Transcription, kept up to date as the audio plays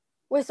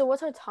Wait, so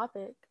what's our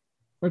topic?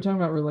 We're talking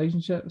about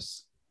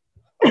relationships.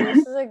 Oh,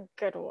 this is a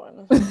good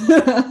one.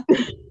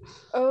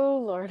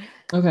 Oh, Lord.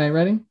 Okay,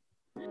 ready?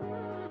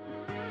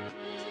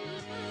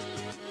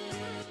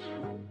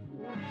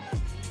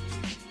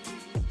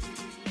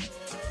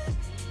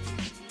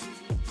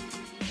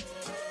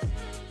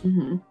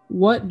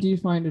 What do you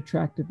find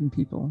attractive in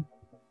people?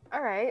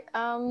 All right.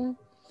 I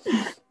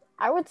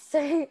would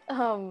say,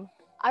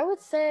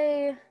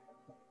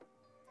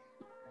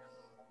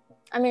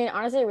 I mean,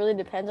 honestly, it really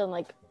depends on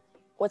like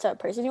what type of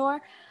person you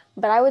are,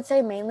 but I would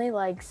say mainly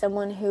like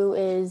someone who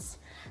is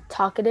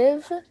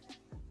talkative,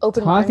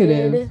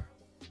 open-minded.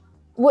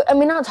 I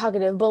mean, not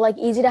talkative, but like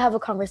easy to have a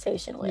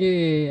conversation with.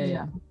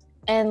 Yeah.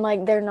 And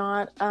like they're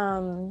not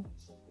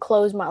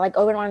closed-minded, like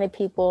open-minded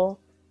people,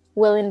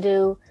 willing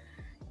to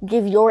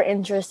give your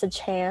interest a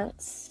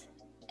chance,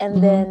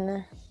 and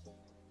then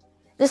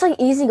just like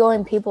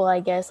easygoing people, I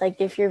guess. Like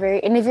if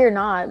you're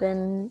not,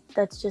 then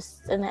that's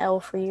just an L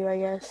for you, I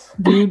guess.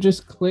 Do you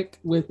just click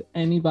with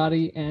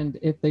anybody, and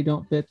if they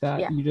don't fit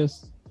that, you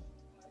just?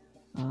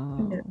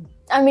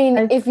 I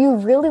mean, if you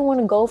really want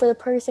to go for the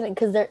person,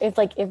 because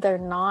if they're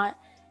not,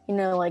 you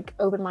know, like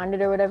open-minded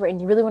or whatever, and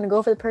you really want to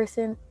go for the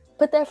person,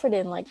 put the effort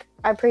in. Like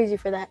I praise you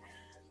for that.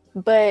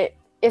 But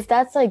if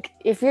that's like,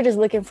 if you're just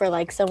looking for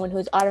like someone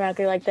who's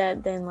automatically like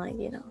that, then like,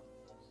 you know,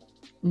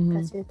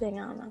 that's your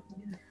thing. I don't know.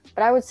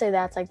 But I would say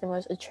that's like the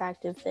most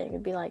attractive thing.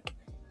 It'd be like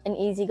an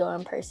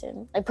easygoing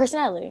person, like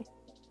personality.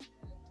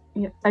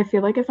 Yeah, I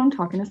feel like if I'm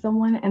talking to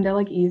someone and they're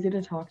like easy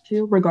to talk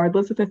to,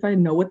 regardless of if I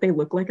know what they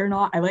look like or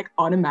not, I like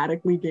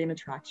automatically gain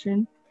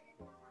attraction.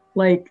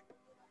 Like,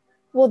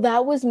 well,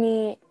 that was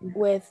me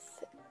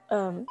with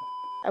I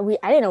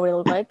didn't know what he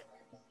looked like.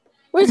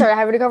 We started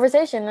having a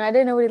conversation and I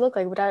didn't know what he looked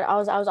like, but I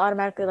was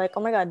automatically like,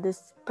 oh my god,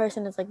 this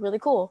person is like really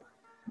cool.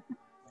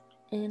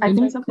 And I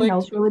think something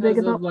else really big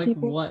about like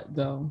people. What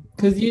though?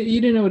 Because you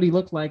didn't know what he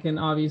looked like, and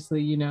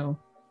obviously, you know,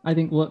 I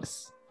think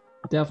looks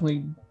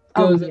definitely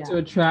goes into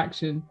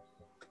attraction.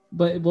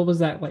 But what was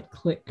that like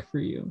click for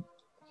you?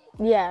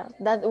 Yeah,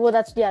 that's what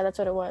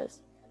it was.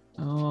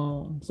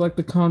 Oh, it's like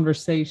the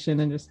conversation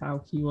and just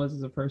how he was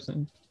as a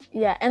person.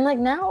 Yeah, and like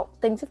now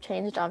things have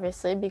changed,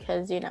 obviously,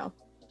 because you know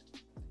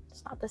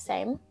it's not the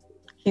same.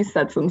 He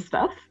said some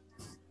stuff.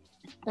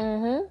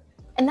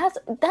 And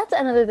that's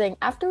another thing.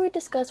 After we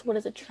discuss what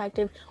is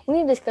attractive, we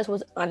need to discuss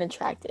what's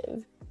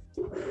unattractive.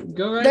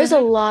 Go right There's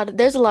ahead.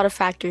 There's a lot of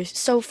factors.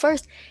 So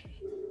first,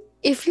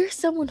 if you're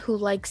someone who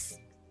likes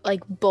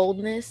like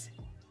boldness,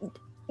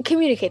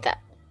 communicate that.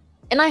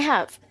 And I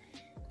have,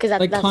 because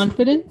that's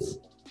confidence.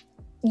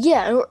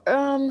 Yeah.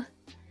 I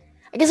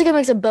guess I can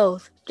mix of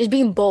both. Just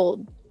being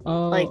bold.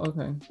 Oh,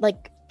 okay.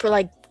 Like for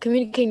like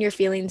communicating your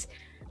feelings,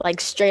 like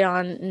straight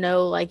on,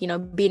 no like, you know,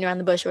 beating around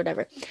the bush or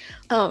whatever.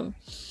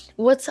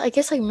 What's I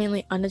guess like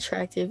mainly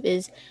unattractive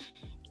is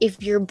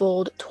if you're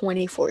bold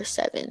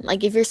 24/7.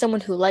 Like if you're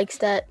someone who likes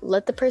that,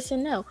 let the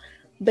person know.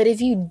 But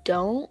if you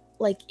don't,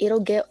 like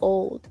it'll get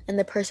old and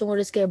the person will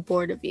just get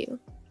bored of you.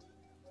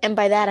 And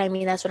by that I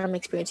mean that's what I'm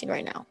experiencing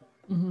right now.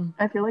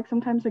 I feel like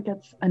sometimes it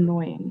gets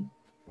annoying.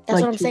 That's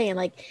like, what I'm saying.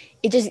 Like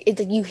it's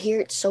like you hear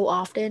it so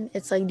often.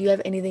 It's like, do you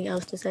have anything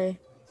else to say?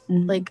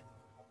 Like,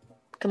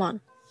 come on.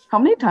 How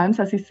many times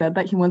has he said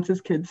that he wants his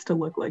kids to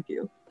look like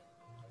you?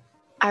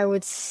 I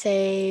would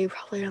say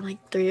probably around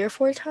like 3 or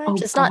 4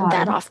 times. It's not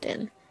that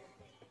often.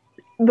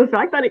 The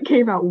fact that it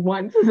came out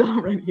once is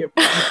already a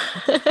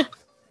problem.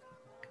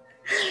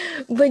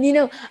 But you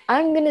know,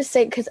 I'm gonna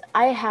say, because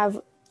I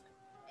have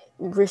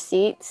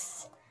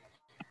receipts,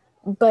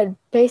 but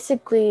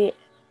basically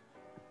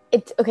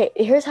it's okay.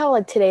 Here's how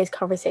like today's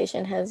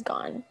conversation has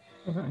gone.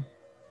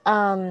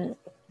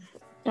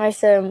 I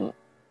said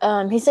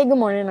he said good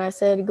morning, and I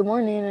said good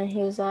morning, and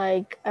he was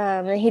like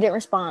and he didn't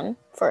respond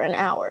for an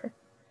hour.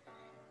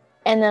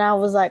 And then I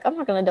was like, I'm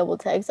not gonna double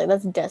text, like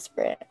that's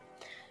desperate.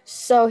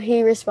 So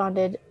he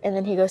responded, and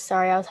then he goes,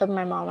 sorry, I was helping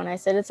my mom. And I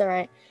said, it's all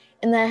right.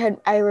 And then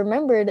I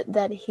remembered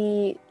that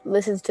he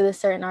listens to this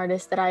certain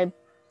artist that I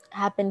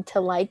happen to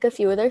like a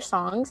few of their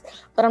songs,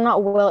 but I'm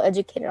not well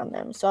educated on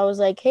them. So I was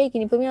like, hey, can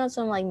you put me on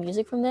some like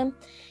music from them?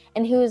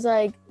 And he was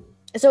like,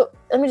 so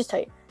let me just tell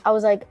you, I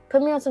was like,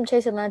 put me on some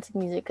Chase Atlantic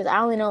music, because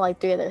I only know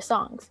like 3 of their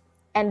songs,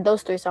 and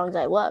those 3 songs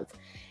I love.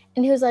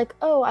 And he was like,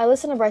 oh, I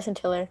listen to Bryson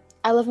Tiller,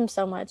 I love him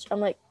so much.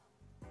 I'm like,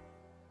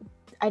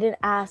 I didn't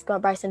ask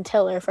about Bryson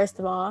Tiller, first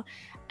of all.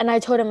 And I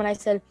told him, and I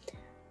said,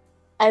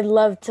 I'd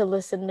love to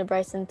listen to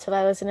Bryson Tiller.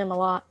 I listen to him a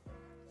lot.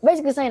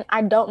 Basically saying,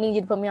 I don't need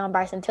you to put me on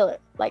Bryson Tiller.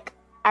 Like,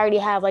 I already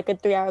have like a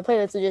 3-hour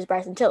playlist of just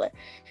Bryson Tiller.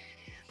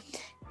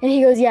 And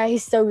he goes, yeah,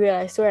 he's so good,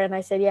 I swear. And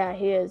I said, yeah,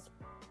 he is.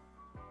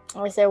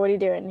 I said, what are you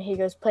doing? And he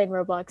goes, playing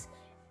Roblox.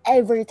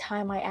 Every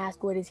time I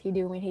ask, what is he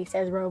doing, he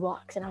says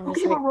Roblox. And I'm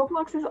just like,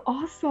 Roblox is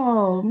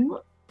awesome.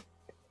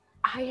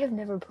 I have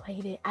never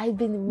played it. I've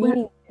been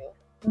meaning to.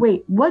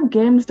 Wait, what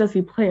games does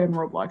he play in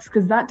Roblox?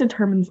 Because that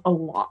determines a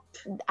lot.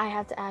 I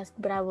have to ask,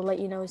 but I will let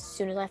you know as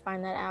soon as I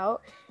find that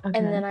out. Okay.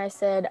 And then I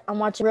said, I'm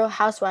watching Real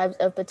Housewives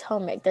of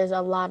Potomac. There's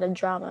a lot of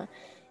drama.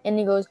 And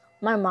he goes,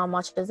 My mom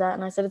watches that,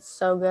 and I said, it's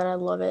so good. I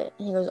love it.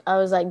 And he goes, I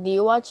was like, do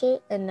you watch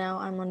it? And now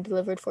I'm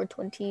undelivered for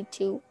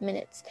 22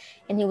 minutes.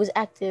 And he was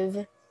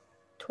active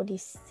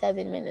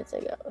 27 minutes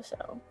ago.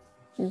 So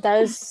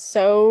that is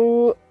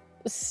so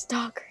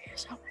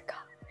stalkerish. Oh my God.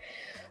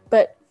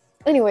 But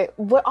anyway,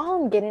 what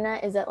all I'm getting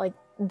at is that, like,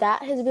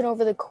 that has been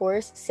over the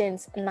course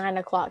since 9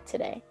 o'clock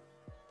today.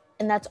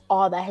 And that's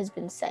all that has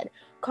been said.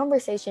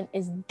 Conversation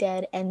is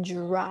dead and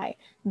dry.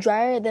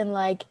 Drier than,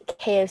 like,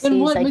 KFC's. Then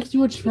what like, makes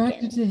you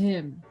attracted to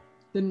him?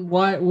 Then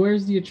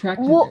where's the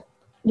attraction? Well,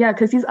 yeah,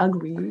 because he's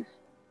ugly.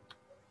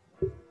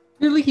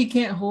 Clearly he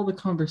can't hold a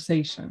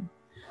conversation.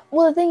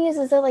 Well, the thing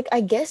is that, like,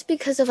 I guess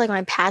because of, like,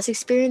 my past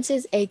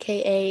experiences,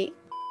 aka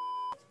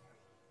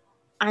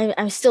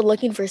I'm still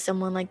looking for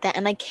someone like that,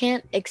 and I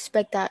can't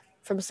expect that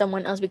from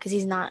someone else because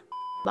he's not,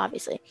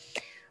 obviously.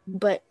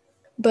 But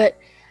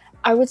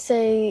I would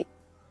say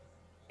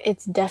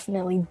it's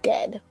definitely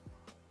dead.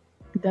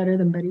 Better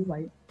than Betty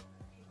White.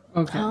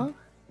 Okay. Huh?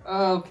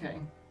 Okay.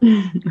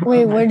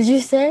 Wait, what did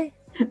you say?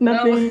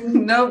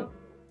 Nothing. No.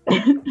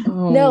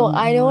 Oh, No,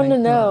 I don't want to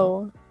my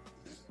know.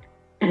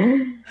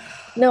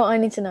 No, I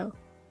need to know.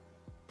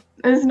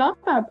 It's not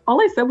that.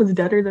 All I said was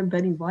deader than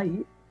Betty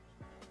White.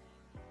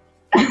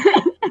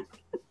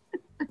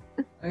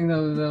 I think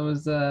that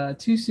was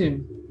too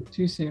soon.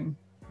 Too soon.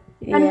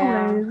 Yeah.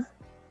 Anyways,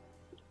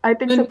 I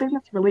think something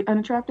that's really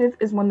unattractive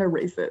is when they're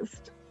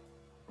racist.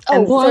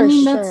 Oh, well, for I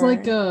mean, sure. that's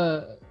like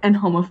and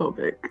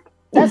homophobic.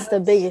 That's the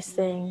biggest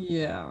thing.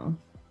 Yeah.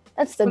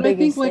 That's the but biggest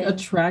I think, like, thing.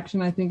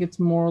 attraction, I think it's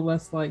more or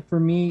less like, for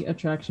me,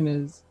 attraction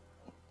is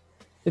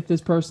if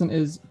this person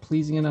is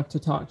pleasing enough to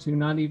talk to,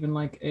 not even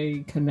like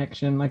a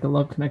connection, like a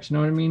love connection,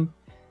 you know what I mean?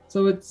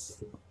 So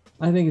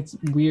I think it's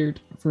weird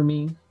for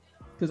me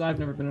because I've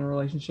never been in a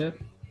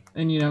relationship.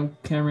 And, you know,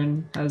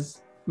 Cameron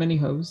has many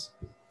hoes.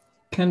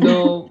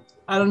 Kendall,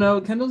 I don't know.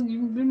 Kendall,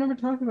 you've never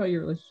talked about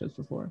your relationships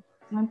before.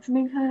 That's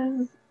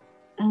because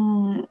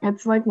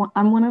it's like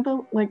I'm one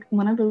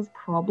of those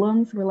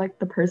problems where, like,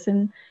 the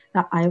person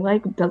that I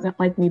like doesn't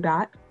like me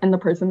back, and the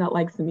person that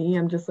likes me,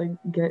 I'm just like,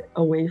 get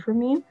away from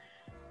me.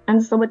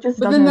 And so it just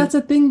But doesn't. then that's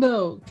a thing,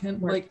 though.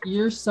 work. Like,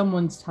 you're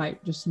someone's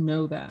type. Just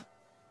know that.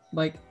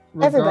 Like,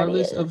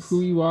 regardless of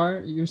who you are,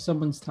 you're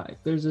someone's type.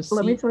 There's a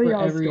seat for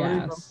every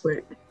ass. Real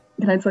quick.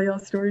 Can I tell y'all a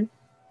story?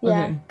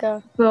 Yeah, Okay.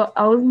 go. So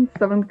I was in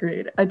 7th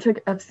grade. I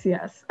took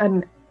FCS,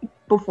 and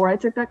before I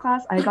took that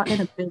class, I got in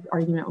a big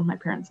argument with my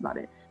parents about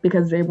it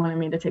because they wanted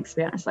me to take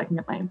Spanish so I can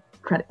get my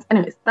credits.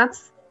 Anyways,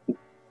 that's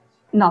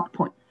not the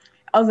point.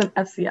 I was in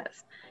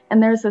FCS,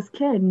 and there's this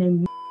kid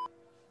named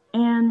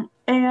and me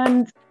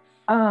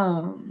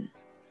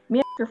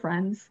and are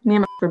friends. Me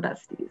and are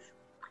besties.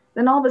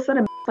 Then all of a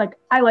sudden, like,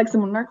 I like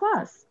someone in our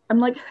class. I'm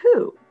like,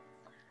 who?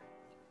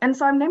 And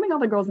so I'm naming all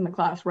the girls in the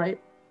class, right?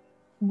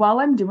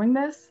 While I'm doing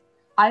this,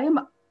 I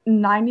am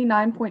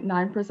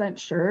 99.9%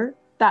 sure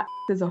that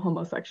is a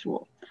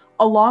homosexual,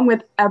 along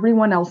with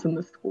everyone else in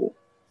the school.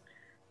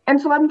 And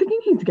so I'm thinking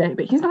he's gay,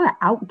 but he's not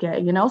out gay,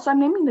 you know? So I'm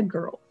naming the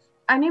girls.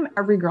 I name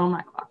every girl in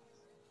my class.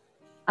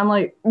 I'm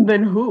like,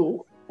 then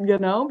who? You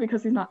know?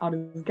 Because he's not out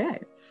as gay.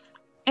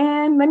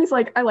 And then he's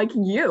like, I like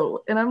you.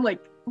 And I'm like,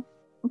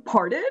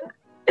 pardon?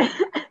 That's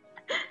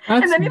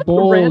and then he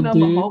bold, ran down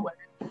dude. the hallway.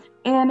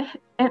 And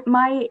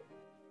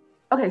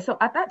so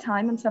at that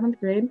time in 7th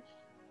grade,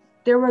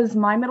 there was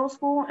my middle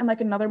school and,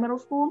 like, another middle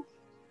school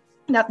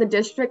that the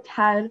district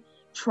had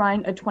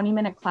trying a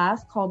 20-minute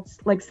class called,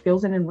 like,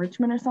 skills and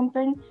enrichment or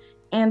something.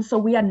 And so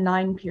we had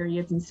 9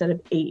 periods instead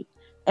of 8.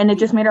 And it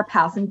just made our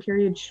passing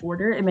period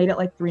shorter. It made it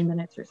like 3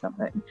 minutes or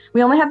something.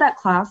 We only had that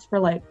class for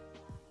like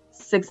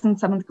 6th and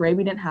 7th grade.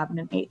 We didn't have it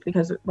in 8th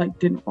because it, like,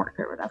 didn't work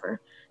or whatever.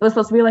 It was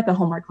supposed to be like a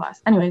homework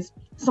class. Anyways,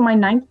 so my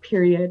 9th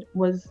period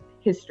was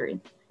history.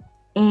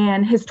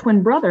 And his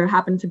twin brother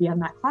happened to be in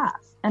that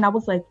class. And I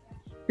was like,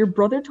 your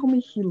brother told me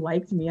he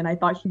liked me and I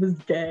thought he was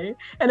gay.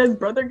 And his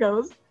brother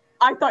goes,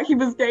 I thought he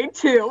was gay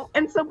too.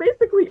 And so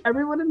basically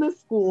everyone in the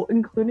school,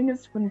 including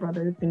his twin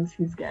brother, thinks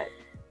he's gay.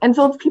 And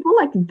so it's people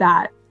like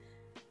that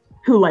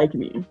who like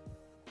me.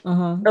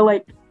 Or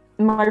like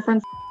my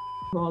friend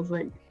was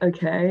like,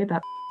 okay,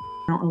 that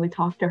I don't really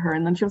talk to her.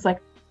 And then she was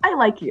like, I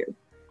like you.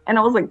 And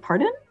I was like,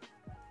 pardon?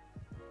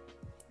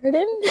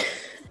 Pardon?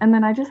 And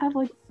then I just have,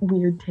 like,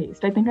 weird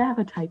taste. I think I have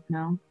a type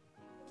now.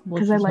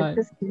 Because I like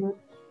this dude.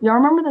 Y'all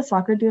remember the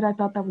soccer dude I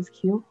thought that was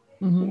cute?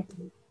 Mm-hmm.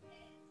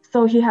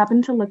 So he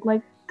happened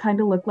to kind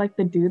of look like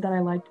the dude that I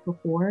liked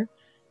before.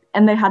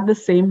 And they had the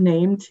same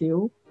name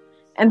too.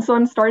 And so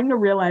I'm starting to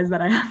realize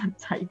that I have a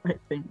type, I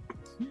think.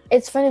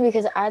 It's funny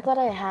because I thought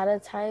I had a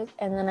type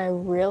and then I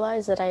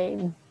realized that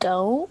I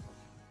don't.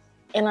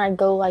 And I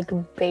go, like,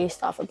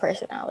 based off of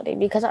personality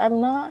because I'm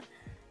not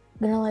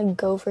gonna, like,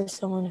 go for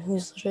someone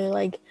who's literally,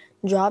 like,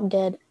 drop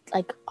dead,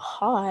 like,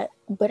 hot,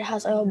 but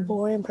has a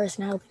boring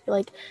personality.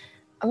 Like,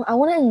 I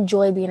want to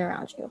enjoy being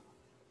around you.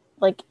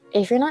 Like,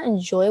 if you're not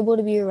enjoyable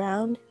to be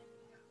around,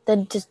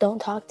 then just don't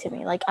talk to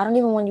me. Like, I don't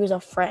even want you as a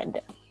friend.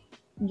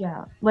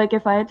 Yeah. Like,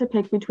 if I had to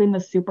pick between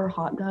the super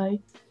hot guy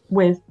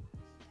with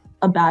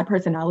a bad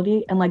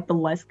personality and like the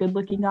less good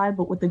looking guy,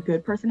 but with a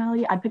good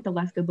personality, I'd pick the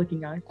less good looking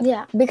guy.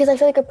 Yeah, because I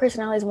feel like a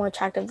personality is more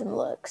attractive than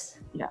looks.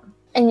 Yeah.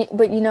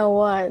 But you know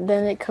what?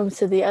 Then it comes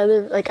to the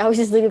other. Like I was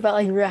just thinking about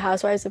like Real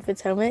Housewives of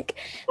Potomac.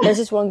 There's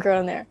this one girl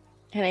in there.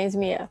 Her name's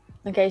Mia.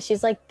 Okay,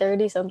 she's like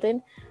 30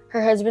 something.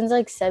 Her husband's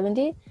like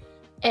 70,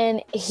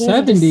 and he's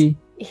 70.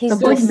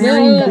 He's like just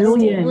marrying disgusting.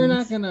 billions.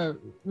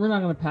 We're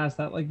not gonna pass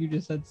that like you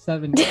just said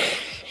 70.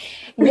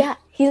 Yeah,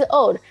 he's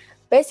old.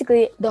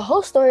 Basically, the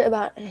whole story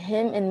about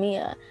him and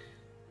Mia,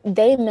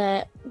 they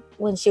met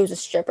when she was a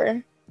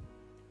stripper.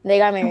 They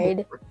got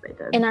married,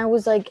 and I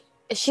was like,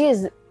 she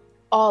is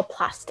all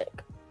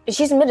plastic.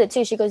 She's admitted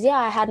too. She goes, yeah,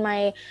 I had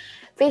my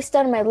face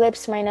done, my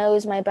lips, my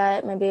nose, my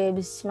butt, my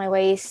boobs, my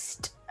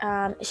waist.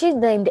 She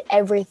named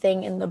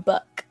everything in the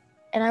book,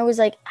 and I was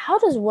like, how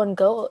does one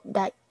go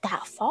that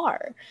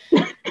far?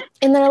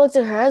 And then I looked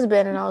at her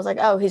husband, and I was like,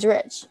 oh, he's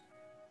rich.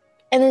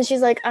 And then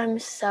she's like, I'm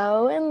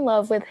so in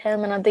love with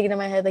him. And I'm thinking in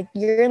my head, like,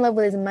 you're in love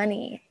with his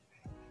money.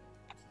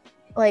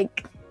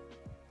 Like,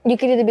 you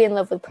could either be in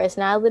love with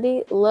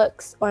personality,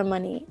 looks, or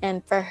money.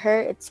 And for her,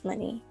 it's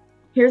money.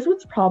 Here's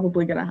what's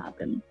probably going to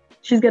happen.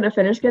 She's going to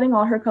finish getting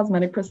all her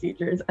cosmetic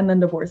procedures and then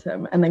divorce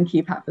him and then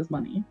keep half his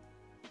money.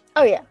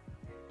 Oh, yeah.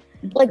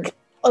 Like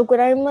when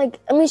I'm like,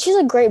 I mean, she's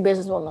a great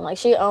businesswoman. Like,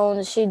 she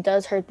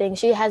does her thing.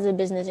 She has a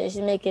business and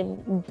she's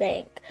making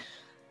bank.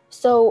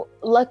 So,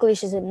 luckily,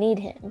 she doesn't need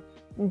him.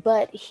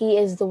 But he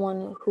is the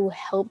one who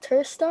helped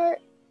her start.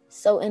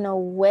 So in a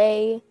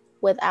way,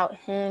 without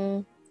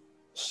him,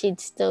 she'd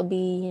still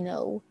be,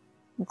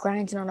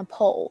 grinding on a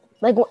pole.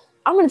 Like,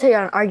 I'm going to tell you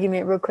an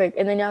argument real quick,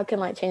 and then y'all can,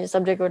 like, change the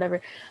subject or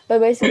whatever. But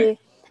basically,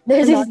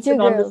 there's these two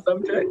girls.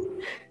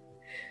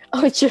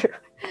 Oh, true.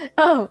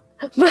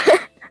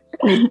 But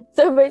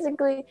so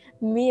basically,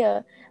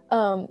 Mia,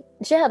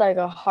 she had, like,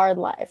 a hard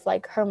life.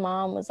 Like, her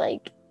mom was,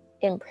 like,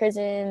 in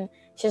prison.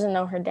 She doesn't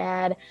know her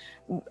dad.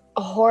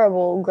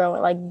 Horrible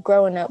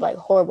growing up, like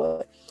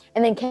horrible.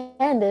 And then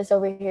Candace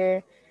over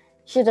here,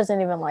 she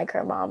doesn't even like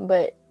her mom,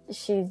 but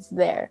she's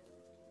there.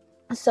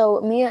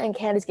 So Mia and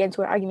Candace get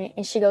into an argument,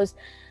 and she goes,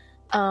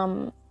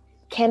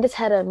 Candace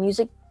had a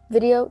music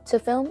video to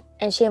film,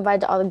 and she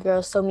invited all the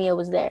girls, so Mia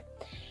was there.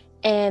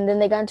 And then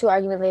they got into an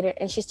argument later,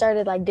 and she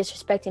started like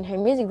disrespecting her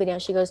music video.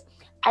 And she goes,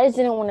 I just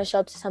didn't want to show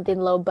up to something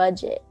low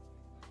budget.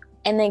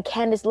 And then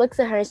Candace looks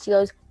at her and she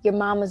goes, your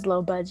mom is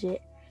low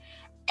budget.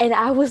 And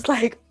I was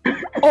like,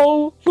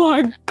 oh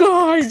my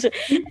gosh.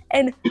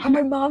 And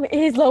her mom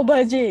is low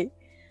budget.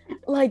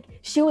 Like,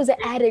 she was an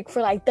addict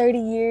for like 30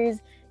 years.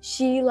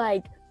 She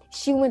went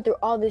through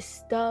all this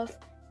stuff.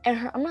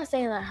 And I'm not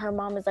saying that her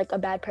mom is like a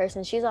bad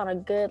person. She's on a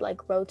good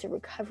like road to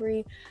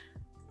recovery.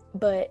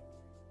 But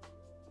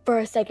for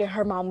a second,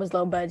 her mom was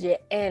low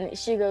budget. And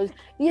she goes,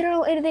 you don't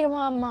know anything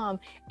about my mom.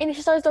 And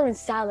she starts throwing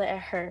salad at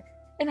her.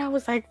 And I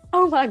was like,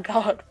 oh my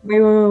God.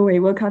 Wait.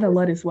 What kind of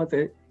lettuce was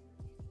it?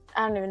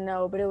 I don't even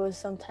know, but it was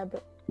some type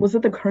of... Was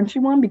it the crunchy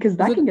one? Because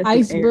that can get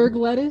iceberg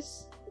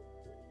lettuce?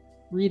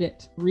 Read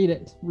it.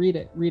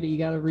 You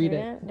gotta read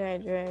it. Do I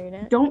read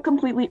it? Don't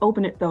completely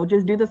open it, though.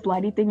 Just do the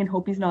slidey thing and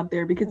hope he's not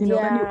there. Because you know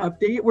that new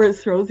update where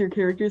it shows your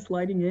character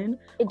sliding in?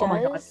 It does?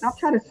 My God.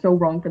 Snapchat is so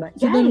wrong for that.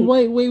 So then,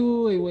 wait.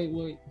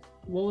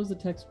 What was the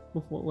text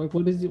before? Like,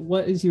 what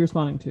is he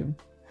responding to?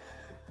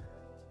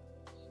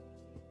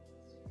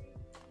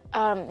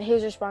 He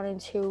was responding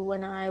to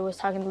when I was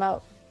talking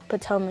about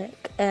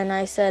Potomac, and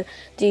I said,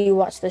 do you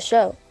watch the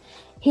show?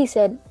 He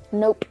said,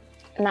 nope,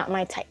 not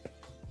my type.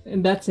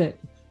 And that's it.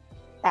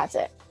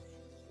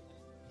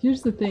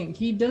 Here's the thing,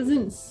 he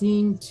doesn't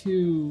seem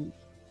to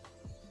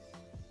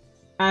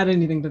add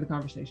anything to the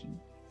conversation.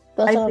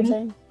 That's what I'm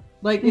saying.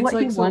 Like, it's what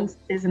like he wants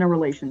isn't a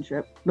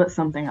relationship, but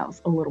something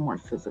else, a little more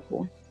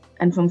physical.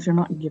 And since you're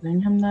not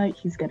giving him that,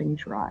 he's getting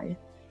dry.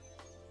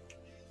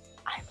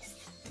 I'm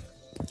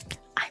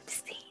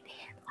seeing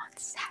him on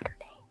Saturday.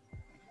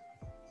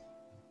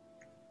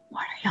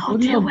 What are y'all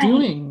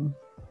doing?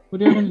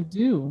 What are y'all gonna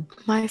do?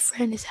 My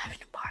friend is having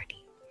a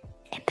party,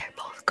 and they're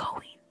both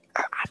going,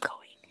 or I'm going.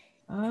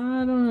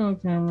 I don't know,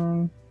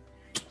 Cameron.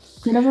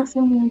 He doesn't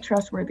seem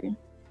trustworthy.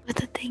 But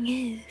the thing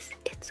is,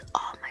 it's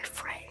all my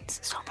friends,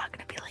 so I'm not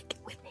gonna be like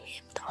with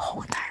him the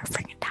whole entire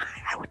freaking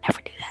time. I would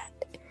never do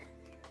that.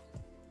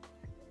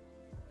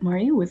 Why are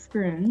you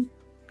whispering?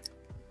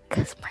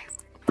 Because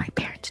my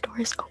parents' door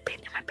is open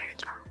and my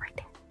parents are right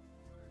there.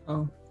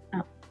 Oh.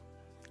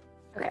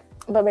 Okay,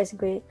 but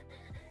basically,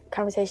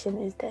 conversation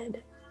is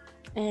dead.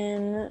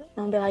 And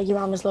I'll be like, your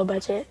mom is low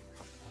budget.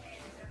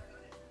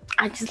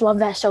 I just love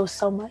that show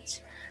so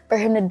much. For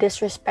him to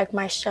disrespect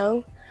my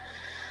show,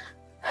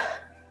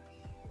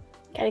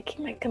 gotta keep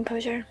my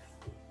composure.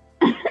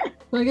 So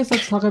I guess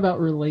let's talk about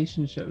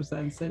relationships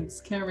then,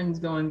 since you're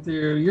going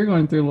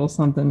through a little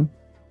something.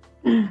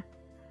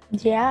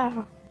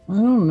 Yeah. I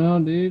don't know,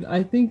 dude.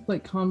 I think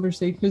like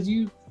conversation, because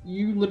you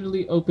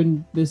literally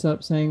opened this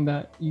up saying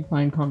that you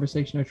find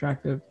conversation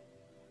attractive,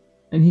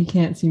 and he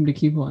can't seem to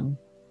keep one.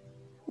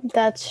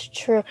 That's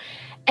true.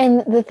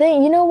 And the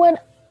thing, you know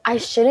what? I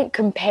shouldn't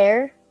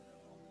compare,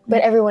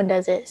 but everyone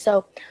does it.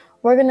 So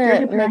we're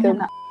gonna make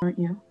a... aren't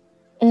you?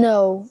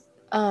 No,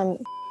 I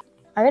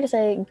gotta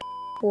say,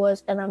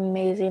 was an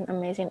amazing,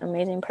 amazing,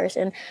 amazing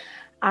person.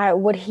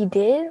 What he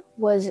did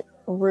was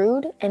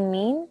rude and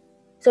mean.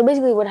 So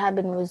basically, what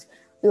happened was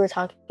we were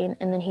talking,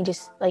 and then he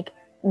just like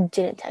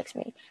didn't text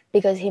me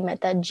because he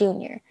met that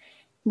junior.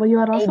 Well, you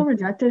had also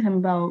rejected him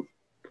about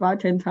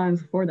 10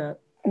 times before that.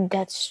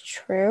 That's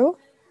true.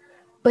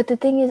 But the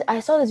thing is, I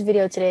saw this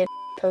video today,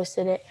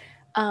 posted it,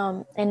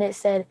 and it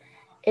said,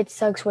 it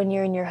sucks when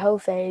you're in your hoe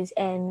phase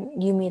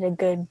and you meet a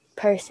good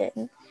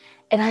person.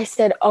 And I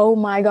said, oh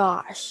my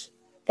gosh,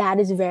 that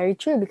is very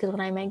true. Because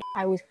when I met,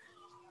 I was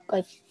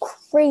like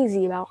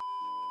crazy about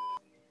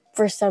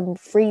for some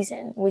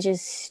reason, which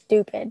is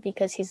stupid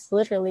because he's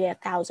literally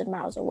 1,000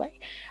 miles away.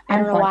 I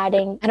don't know why I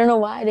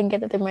didn't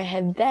get that through my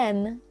head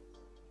then,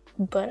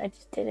 but I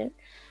just didn't.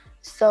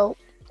 So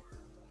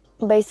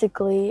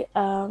basically,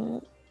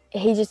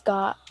 he just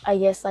got, I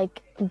guess,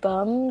 like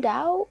bummed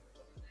out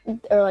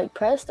or like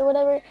pressed or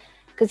whatever,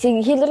 because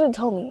he literally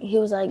told me, he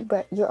was like,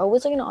 Brett, you're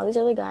always looking at all these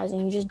other guys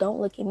and you just don't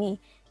look at me,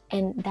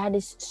 and that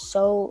is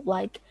so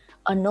like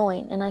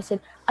annoying. And I said,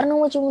 I don't know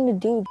what you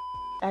want to do.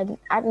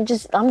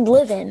 I'm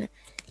living.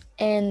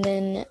 And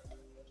then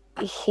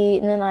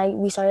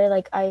we started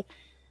like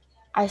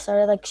I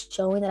started like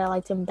showing that I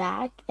liked him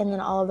back, and then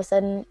all of a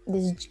sudden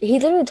he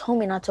literally told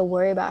me not to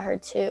worry about her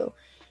too.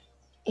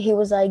 He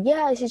was like,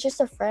 yeah, she's just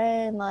a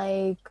friend,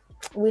 like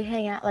we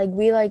hang out, like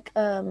we like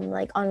on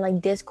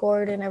like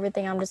Discord and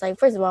everything. I'm just like,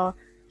 first of all,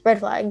 red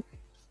flag.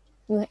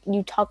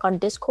 You talk on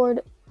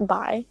Discord?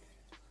 Bye.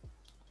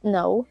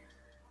 No.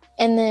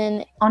 And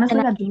then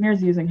honestly, that junior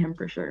is using him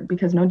for sure,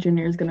 because no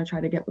junior is gonna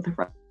try to get with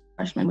a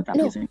freshman without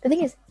using him. The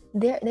thing is,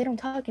 they don't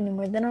talk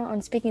anymore. They're not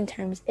on speaking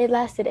terms. It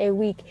lasted a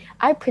week.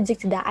 I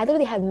predicted that. I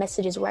literally have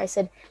messages where I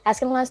said that's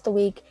gonna last a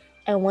week,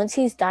 and once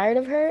he's tired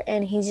of her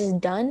and he's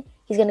just done,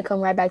 he's gonna come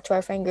right back to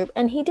our friend group.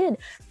 And he did.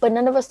 But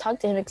none of us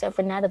talked to him except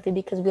for Natalie,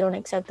 because we don't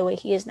accept the way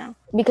he is now.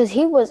 Because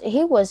he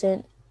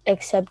wasn't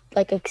accepting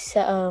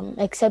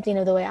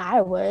of the way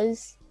I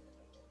was.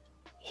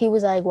 He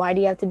was like, why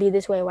do you have to be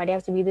this way? Why do you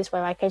have to be this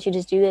way? Why can't you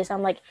just do this?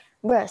 I'm like,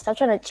 bruh, stop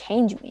trying to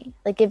change me.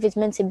 Like, if it's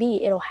meant to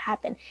be, it'll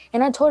happen.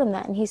 And I told him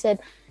that. And he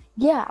said,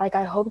 yeah, like,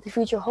 I hope the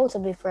future holds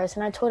something for us.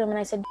 And I told him, and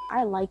I said,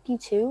 I like you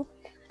too,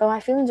 but my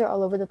feelings are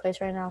all over the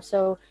place right now.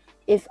 So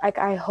if like,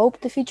 I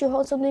hope the future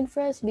holds something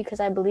for us, because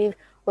I believe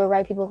we're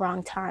right people,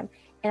 wrong time.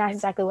 And that's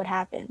exactly what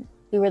happened.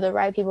 We were the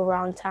right people,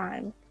 wrong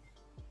time.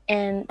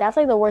 And that's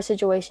like the worst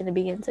situation to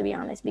be in, to be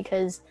honest,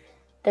 because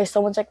there's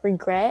so much like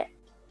regret,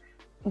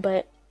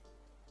 but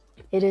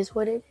it is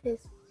what it is.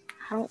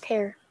 I don't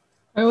care.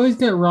 I always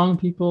get wrong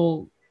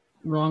people,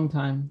 wrong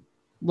time.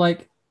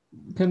 Like,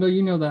 Kendall,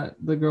 you know that,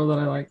 the girl that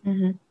I like.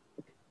 Mm-hmm.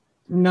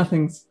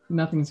 Nothing's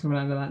coming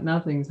out of that.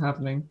 Nothing's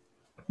happening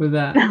with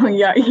that. Oh,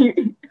 yeah. I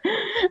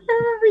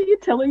remember you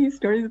telling me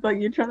stories about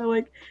you trying to,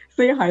 like,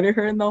 say hi to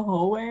her in the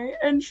hallway,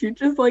 and she'd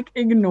just, like,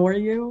 ignore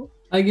you.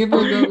 I give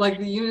her, like,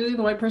 the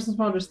white person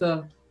smile, just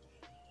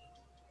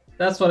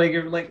that's what I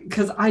give her, like,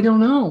 because I don't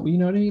know. You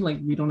know what I mean? Like,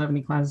 we don't have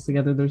any classes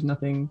together. There's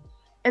nothing.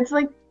 It's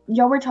like,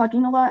 y'all were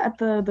talking a lot at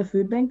the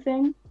food bank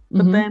thing,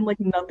 but then, like,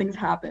 nothing's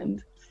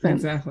happened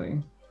since. Exactly.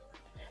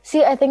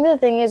 See, I think the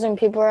thing is, when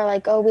people are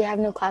like, oh, we have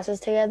no classes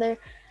together,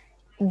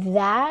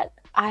 that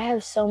I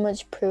have so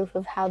much proof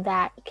of how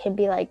that can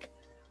be like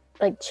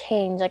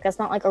change. Like, that's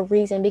not like a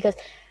reason, because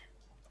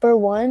for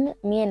one,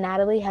 me and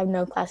Natalie have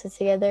no classes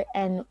together,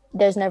 and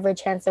there's never a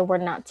chance that we're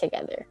not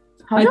together.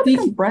 I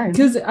think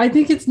because I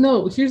think it's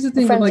here's the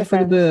thing with like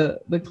for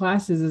the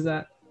classes is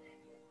that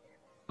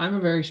I'm a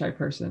very shy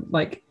person,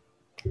 like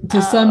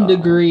to some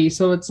degree.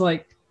 So it's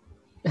like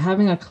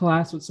having a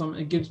class with someone,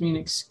 it gives me an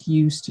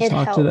excuse to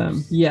talk to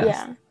them. Yes.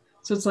 Yeah.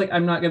 So it's like,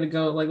 I'm not going to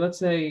go, like, let's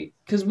say,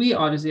 because we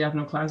obviously have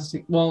no classes.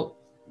 Well,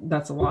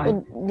 that's a lie.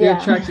 Yeah.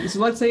 So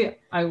let's say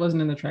I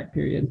wasn't in the track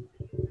period.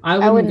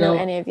 I wouldn't know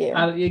any of you.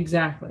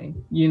 Exactly.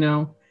 You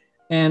know,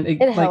 and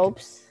it like,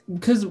 helps.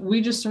 Because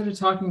we just started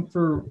talking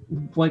for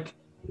like,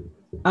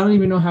 I don't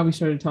even know how we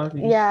started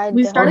talking. Yeah,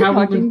 we started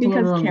talking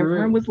because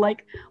Cameron was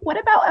like, "What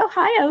about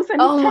Ohio?"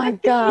 Oh my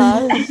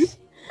gosh,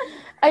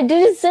 I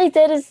didn't say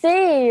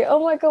Tennessee.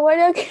 Oh my god,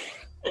 why did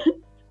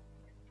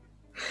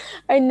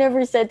I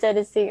never said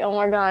Tennessee. Oh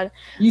my god.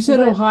 You said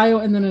Ohio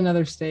and then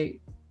another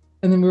state,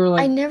 and then we were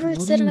like, I never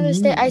said another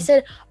state. I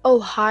said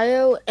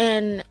Ohio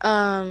and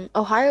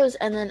Ohio's,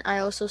 and then I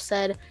also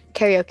said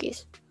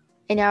karaoke's,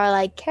 and y'all were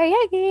like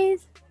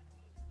karaoke's.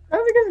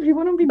 That's because you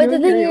wouldn't be. But the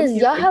thing is,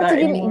 y'all have to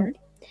give me.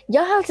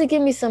 Y'all have to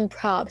give me some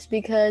props,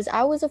 because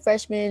I was a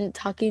freshman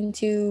talking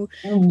to,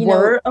 you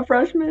know, a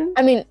freshman?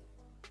 I mean,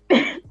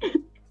 you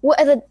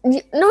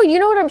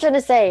know what I'm trying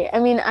to say. I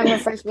mean, I'm a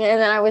freshman, and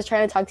then I was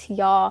trying to talk to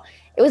y'all.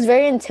 It was a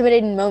very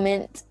intimidating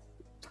moment.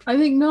 I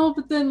think no,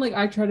 but then like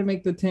I try to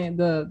make the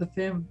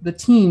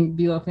team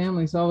be a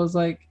family. So I was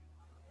like,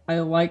 I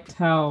liked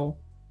how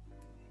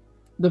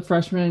the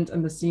freshmen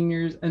and the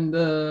seniors and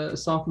the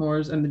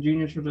sophomores and the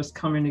juniors were just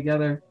coming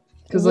together.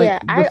 Because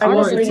like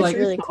before it's like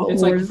really cool.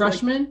 It's like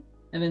freshman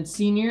and then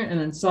senior and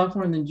then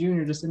sophomore and then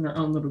junior just in their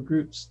own little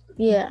groups.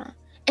 Yeah.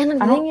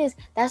 And the thing is,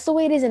 that's the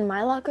way it is in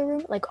my locker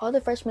room. Like, all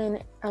the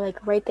freshmen are,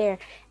 like, right there.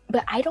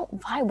 But I don't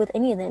vibe with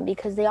any of them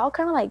because they all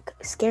kind of, like,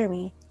 scare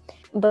me.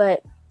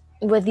 But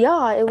with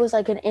y'all, it was,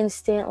 like, an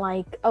instant,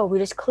 like, oh, we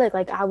just clicked.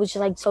 Like, I was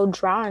just, like, so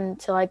drawn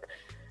to, like,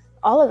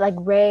 all of, like,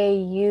 Ray,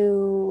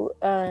 you,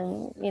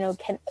 you know,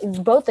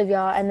 both of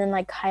y'all, and then,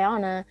 like,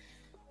 Kayana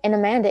and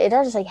Amanda. It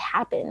all just, like,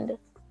 happened.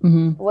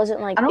 Mm-hmm. It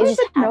wasn't, like, I don't it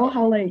just even know happened.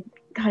 how, like,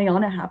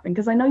 Kayana happened,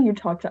 because I know you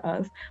talked to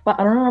us, but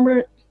I don't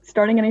remember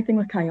starting anything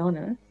with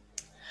Kayana.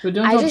 But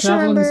don't y'all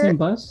travel on the same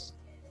bus?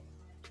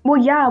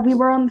 Well, yeah, we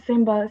were on the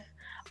same bus.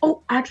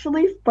 Oh,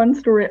 actually, fun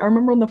story. I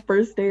remember on the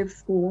first day of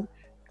school,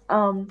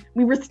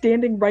 we were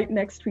standing right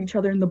next to each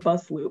other in the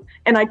bus loop,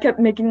 and I kept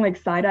making, like,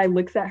 side-eye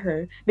looks at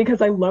her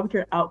because I loved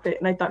her outfit,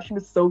 and I thought she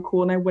was so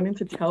cool, and I wanted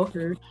to tell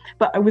her,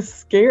 but I was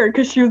scared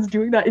because she was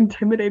doing that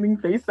intimidating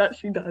face that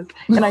she does,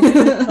 and I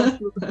couldn't tell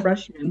she was a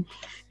freshman,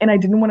 and I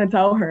didn't want to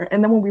tell her.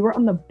 And then when we were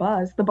on the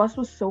bus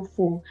was so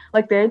full.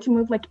 Like, they had to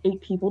move, like,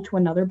 8 people to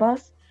another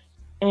bus,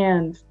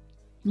 and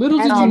little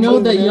did you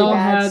know that y'all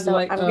had, so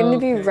like, I'm gonna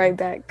be right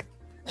back.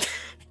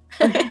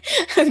 Okay.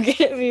 I'm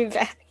gonna be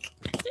back.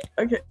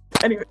 Okay.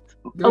 Anyway,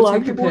 a lot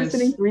of people were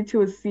sitting 3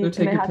 to a seat,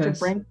 and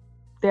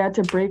they had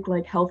to break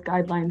like health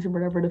guidelines or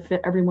whatever to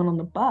fit everyone on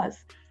the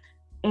bus.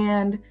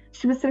 And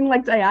she was sitting,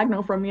 like,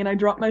 diagonal from me, and I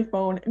dropped my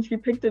phone, and she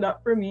picked it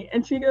up for me,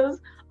 and she goes,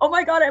 "Oh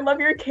my God, I love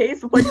your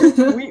case," with, like,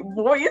 her sweet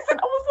voice, and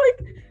I was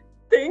like,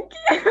 "Thank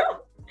you."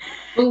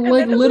 But,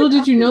 like, little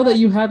did you know that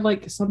you had,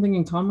 like, something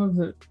in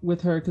common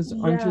with her, because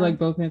aren't you, like,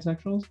 both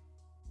pansexuals?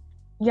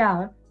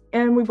 Yeah,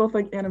 and we both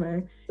like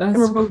anime. That's and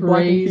we're both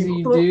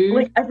crazy, dude.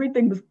 Like,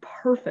 everything was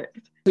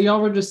perfect. So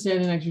y'all were just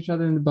standing next to each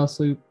other in the bus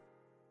loop.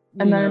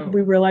 And then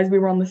we realized we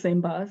were on the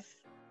same bus.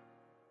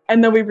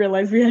 And then we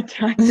realized we had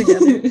track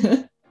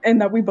together. And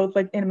that we both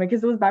like anime.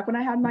 Because it was back when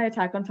I had my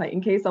Attack on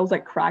Titan case. I was,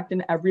 like, cracked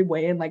in every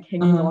way and, like,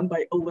 hanging on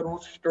by a little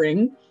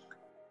string.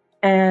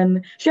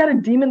 And she had a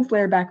Demon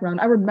Slayer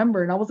background. I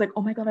remember. And I was like,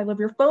 oh my God, I love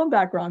your phone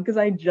background. Because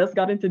I just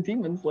got into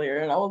Demon Slayer.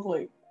 And I was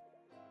like,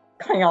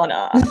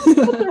 Kayana, what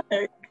the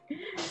heck?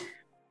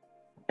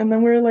 And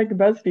then we were, like,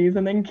 besties.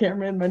 And then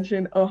Cameron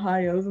mentioned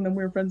Ohio's. And then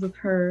we were friends with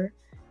her.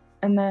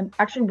 And then,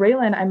 actually,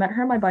 Raylan, I met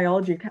her in my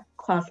biology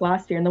class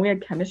last year. And then we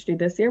had chemistry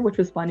this year, which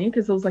was funny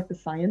because it was, like, the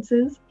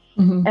sciences.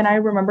 Mm-hmm. And I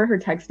remember her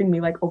texting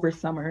me, like, over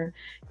summer.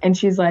 And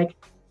she's, like,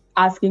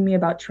 asking me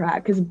about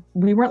track. Because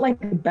we weren't, like,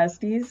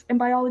 besties in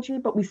biology,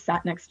 but we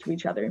sat next to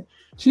each other.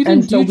 She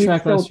didn't do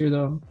track last year,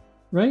 though,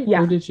 right?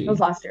 Yeah, or did she? It was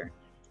last year.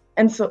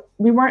 And so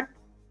we weren't,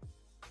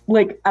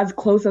 like, as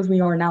close as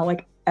we are now,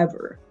 like,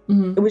 ever.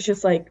 Mm-hmm. It was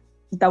just, like,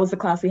 that was the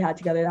class we had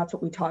together. That's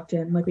what we talked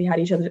in. Like, we had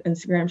each other's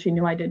Instagram. She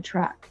knew I did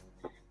track.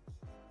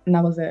 And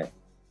that was it.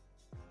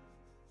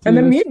 And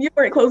then me and you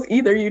weren't close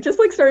either. You just,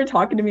 like, started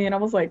talking to me, and I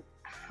was like,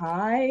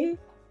 hi.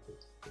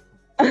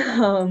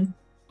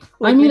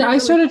 Like, I mean, I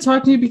started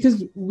talking to you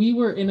because we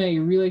were in a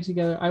relay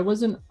together. I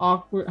wasn't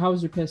awkward. How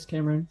was your piss,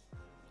 Cameron?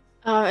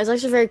 It was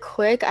actually very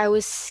quick. I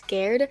was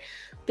scared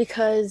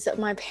because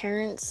my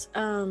parents'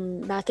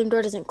 bathroom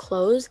door doesn't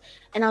close,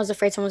 and I was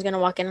afraid someone was gonna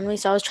walk in on me.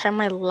 So I was trying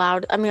my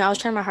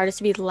hardest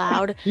to be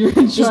loud. You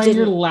were trying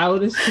your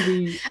loudest to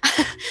be.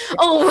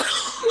 Oh.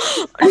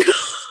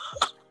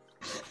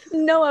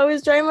 No, I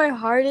was trying my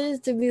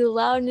hardest to be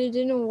loud, and it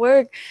didn't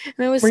work.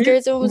 And I was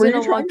scared someone was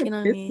gonna walk in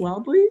on me.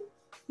 Loudly?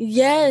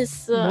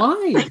 Yes.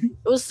 Why? It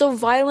was so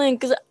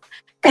violent because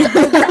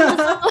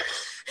I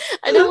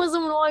didn't want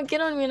someone to walk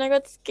in on me, and I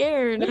got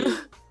scared.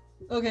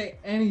 Okay,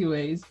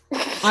 anyways,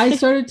 I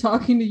started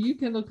talking to you,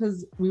 Kendall,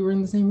 because we were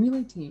in the same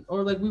relay team,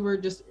 or, like, we were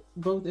just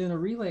both in a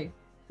relay.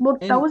 Well,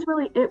 that was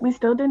really it. We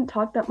still didn't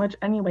talk that much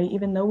anyway,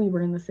 even though we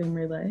were in the same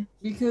relay.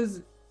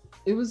 Because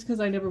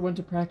I never went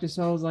to practice,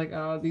 so I was like,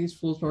 oh, these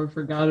fools probably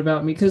forgot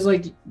about me. Because,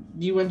 like,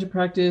 you went to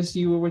practice,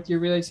 you were with your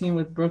relay team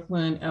with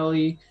Brooklyn,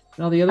 Ellie,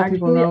 and all the other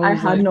people. And I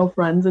had no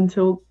friends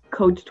until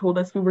Coach told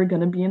us we were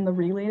going to be in the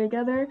relay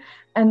together.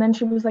 And then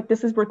she was like,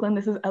 this is Brooklyn,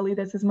 this is Ellie,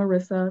 this is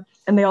Marissa.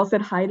 And they all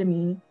said hi to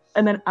me.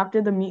 And then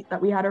after the meet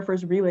that we had our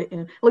first relay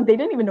in, like, they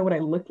didn't even know what I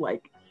looked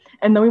like.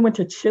 And then we went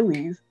to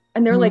Chili's,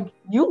 and they're like,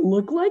 you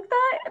look like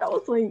that? And I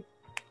was like,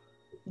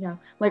 yeah.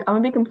 Like, I'm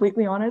going to be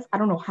completely honest. I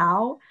don't know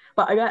how,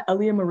 but I got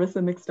Ellie and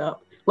Marissa mixed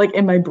up, like,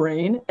 in my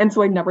brain. And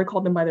so I never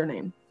called them by their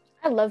name.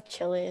 I love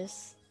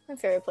Chili's. My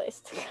favorite place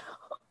to go.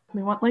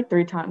 We went, like,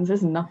 3 times.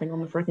 There's nothing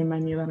on the freaking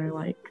menu that I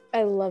like.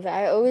 I love it.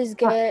 I always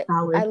get,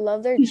 I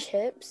love their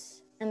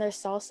chips and their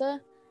salsa.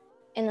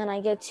 And then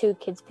I get 2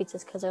 kids'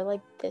 pizzas because they're,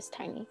 like, this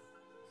tiny.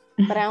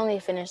 But I only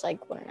finished,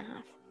 like,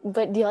 1.5.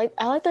 But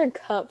I like their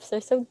cups.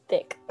 They're so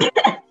thick.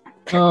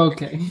 Oh,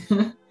 okay.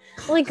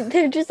 Like,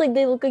 they're just, like,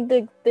 they look like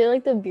they're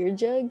like the beer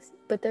jugs,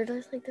 but they're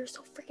just, like, they're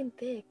so freaking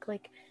thick.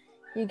 Like,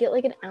 you get,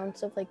 like, an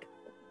ounce of, like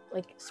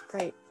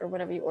Sprite or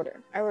whatever you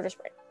order. I order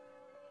Sprite.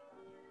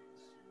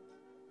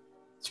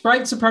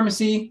 Sprite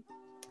supremacy.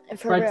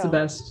 Sprite's the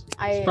best.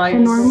 I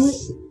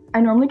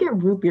normally get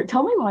root beer.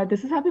 Tell me why.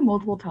 This has happened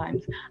multiple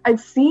times.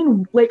 I've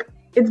seen, like,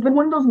 it's been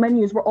one of those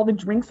menus where all the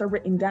drinks are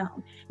written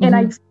down. And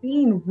I've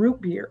seen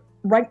root beer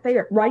right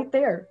there.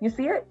 You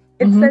see it?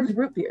 It says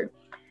root beer.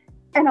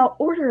 And I'll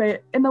order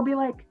it, and they'll be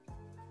like,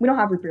 "We don't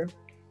have root beer."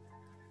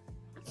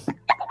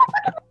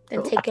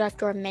 Then take it off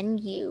your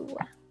menu.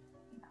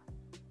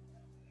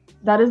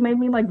 That has made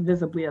me like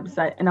visibly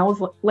upset. And I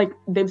was like,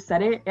 they've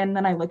said it, and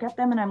then I look at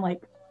them and I'm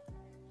like,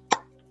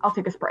 I'll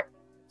take a Sprite.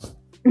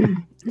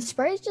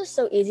 Sprite is just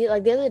so easy.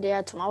 Like the other day,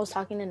 I was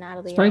talking to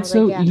Natalie. Sprite's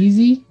and I so was like,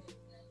 easy.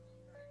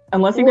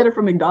 Unless you get it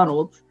from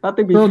McDonald's. That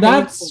thing be Bro,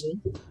 painful.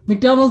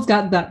 McDonald's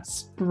got that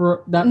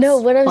No,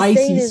 what I'm spicy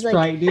saying is, like,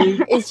 Sprite,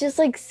 dude. it's just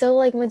like so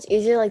like much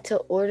easier like to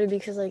order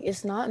because like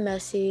it's not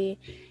messy.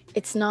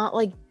 It's not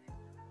like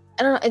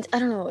I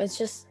don't know. It's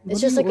just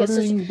What like are you it's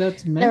such. ordering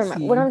that's Never messy.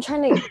 mind. What I'm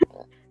trying to.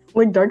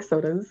 Like dark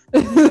sodas.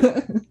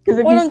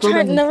 What I'm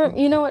trying, never,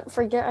 you know what?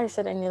 Forget I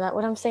said any of that.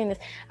 What I'm saying is,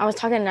 I was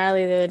talking to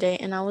Natalie the other day,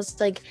 and I was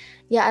like,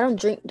 "Yeah, I don't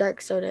drink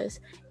dark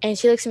sodas." And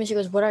she looks at me, she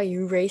goes, "What are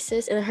you,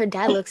 racist?" And then her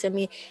dad looks at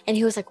me, and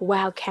he was like,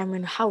 "Wow,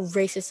 Cameron, how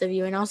racist of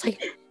you." And I was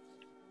like,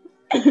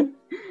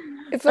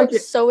 it felt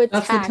so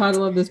attacked. That's the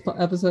title of this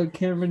episode.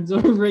 Cameron's a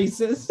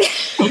racist.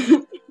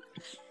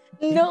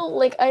 No,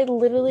 like I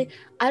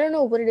don't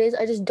know what it is.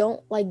 I just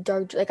don't like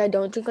dark. Like I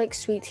don't drink like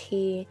sweet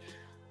tea.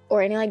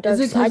 Or any like dark.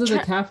 Is it because of the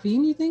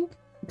caffeine? You think?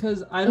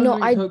 Because I don't. No,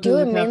 drink I Coke do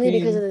it of mainly caffeine.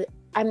 because of the.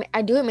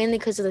 I do it mainly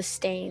because of the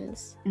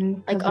stains,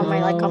 like on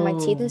my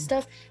teeth and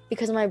stuff.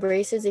 Because of my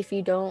braces, if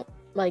you don't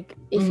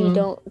you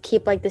don't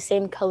keep like the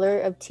same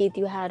color of teeth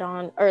you had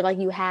on, or like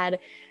you had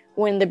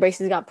when the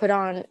braces got put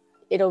on,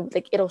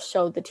 it'll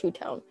show the two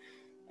tone,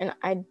 and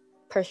I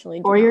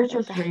personally. Or you're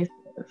just racist.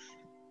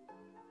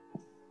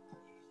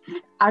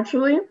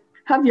 Actually.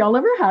 Have y'all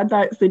ever had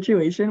that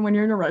situation when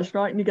you're in a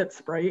restaurant and you get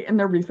Sprite and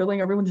they're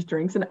refilling everyone's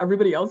drinks and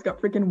everybody else got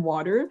freaking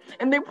water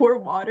and they pour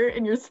water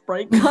in your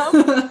Sprite cup,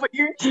 but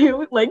you're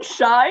too like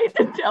shy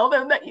to tell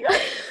them that you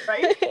have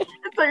Sprite, and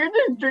so you're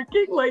just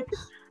drinking like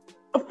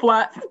a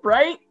flat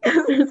Sprite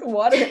because there's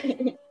water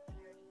in it.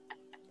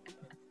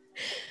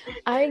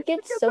 I get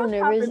so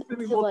nervous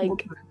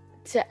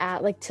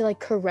to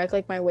correct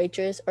like my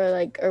waitress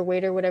or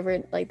waiter,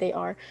 whatever like they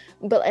are,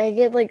 but I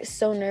get like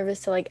so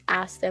nervous to like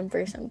ask them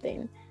for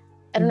something.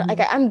 I don't know, like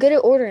I'm good at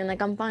ordering,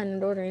 like I'm fine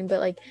at ordering, but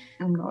like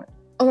I'm not.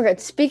 Oh my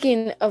god,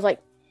 speaking of like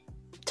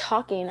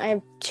talking, I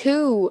have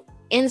 2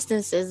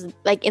 instances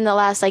like in the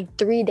last like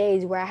 3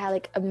 days where I had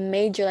like a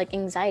major like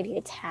anxiety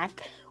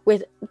attack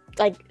with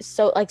like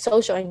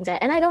social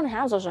anxiety, and I don't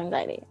have social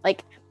anxiety.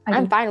 Like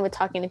I'm fine with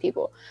talking to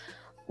people.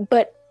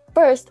 But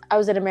first I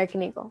was at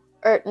American Eagle,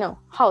 or no,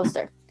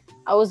 Hollister.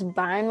 I was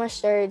buying my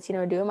shirts,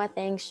 doing my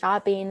thing,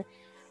 shopping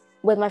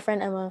with my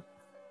friend Emma.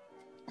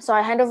 So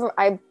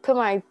I put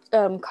my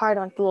card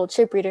on the little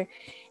chip reader,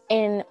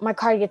 and my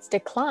card gets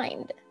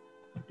declined.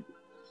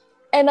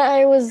 And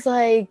I was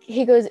like,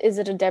 he goes, "Is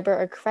it a debit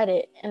or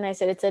credit?" And I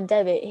said, "It's a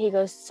debit." He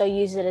goes, "So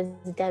use it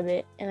as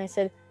debit." And I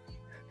said,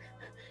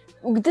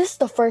 "This is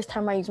the first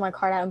time I use my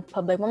card out in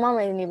public. My mom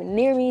isn't even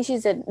near me.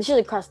 She's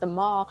across the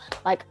mall.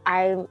 Like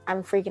I'm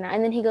freaking out."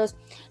 And then he goes,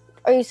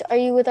 Are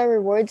you with our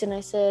rewards?" And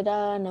I said,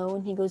 "No."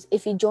 And he goes,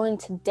 "If you join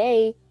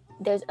today,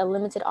 there's a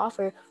limited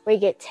offer where you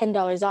get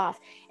 $10 off."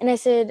 And I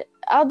said,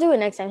 "I'll do it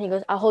next time." He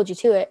goes, "I'll hold you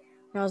to it."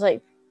 And I was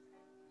like,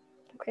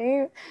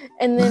 okay.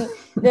 And then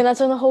that's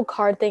when the whole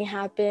card thing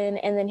happened.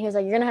 And then he was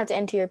like, "You're gonna have to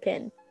enter your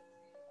PIN."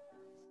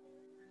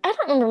 I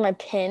don't remember my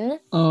PIN.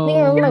 Oh,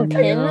 I remember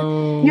my PIN.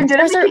 No. You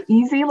didn't make it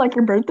easy, like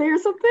your birthday or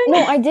something?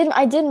 No, I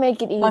did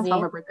make it easy. That's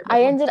not my birthday.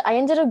 I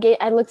ended up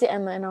I looked at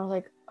Emma and I was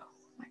like, "Oh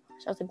my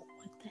gosh." I was like,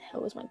 "What the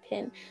hell was my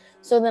PIN?"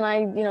 So then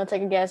I,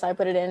 take a guess. I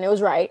put it in. It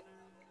was right.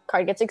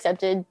 Card gets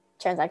accepted.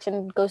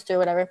 Transaction goes through,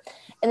 whatever.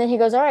 And then he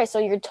goes, "All right, so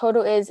your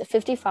total is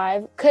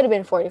 55. Could have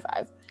been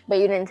 45, but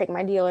you didn't take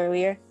my deal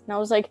earlier." And I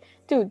was like,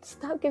 "Dude,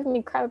 stop giving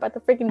me crap about the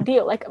freaking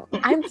deal. Like,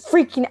 I'm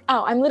freaking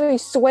out. I'm literally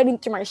sweating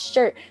through my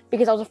shirt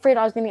because I was afraid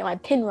I was going to get my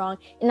PIN wrong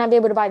and not be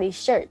able to buy these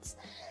shirts."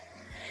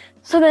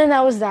 So then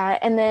that was that.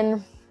 And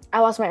then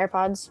I lost my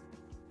AirPods.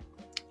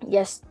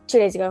 Yes, 2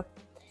 days ago.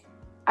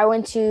 I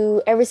went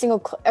to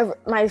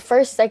my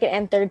first, second,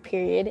 and third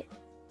period.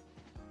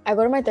 I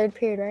go to my third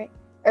period, right?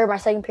 Or my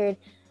second period.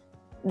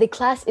 The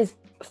class is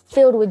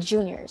filled with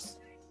juniors,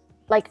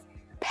 like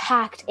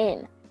packed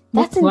in.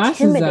 That's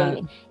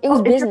intimidating. It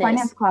was business. It's your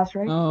finance class,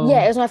 right? Oh.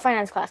 Yeah, it was my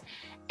finance class,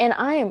 and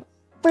I am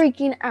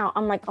freaking out.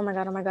 I'm like, oh my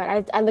god.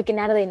 I look at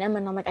Natalie and Emma,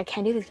 and I'm like, I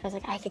can't do this. I was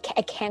like,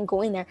 I can't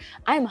go in there.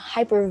 I'm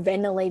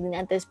hyperventilating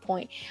at this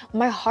point.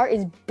 My heart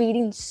is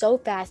beating so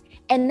fast,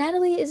 and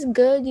Natalie is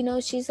good.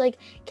 She's like,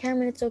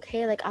 "Cameron, it's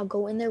okay. Like, I'll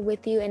go in there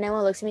with you." And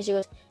Emma looks at me. She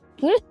goes,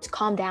 "Can you just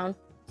calm down?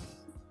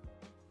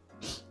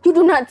 You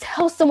do not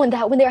tell someone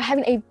that when they're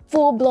having a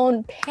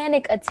full-blown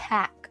panic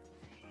attack.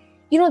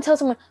 You don't tell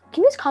someone,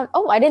 "Can you just calm?"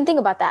 "Oh, I didn't think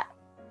about that.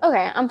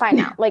 Okay, I'm fine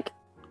now." Like,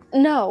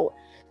 no.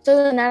 So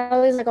then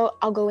Natalie's like, "Oh,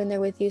 I'll go in there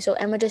with you." So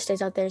Emma just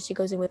stays out there. She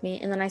goes in with me.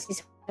 And then I see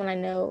someone I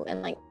know,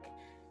 and like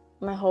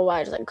my whole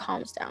life just like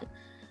calms down.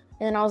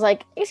 And then I was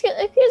like,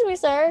 excuse me,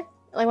 sir.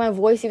 Like my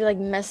voice even like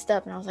messed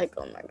up. And I was like,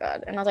 oh my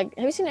god. And I was like,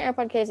 "Have you seen an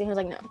AirPod case?" And he was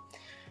like, "No."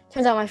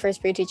 Turns out my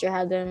first period teacher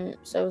had them,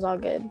 so it was all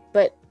good.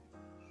 But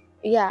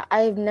yeah,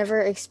 I've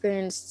never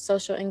experienced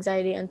social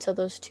anxiety until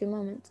those 2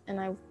 moments,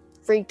 and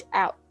freaked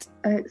out.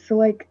 So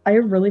like I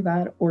have really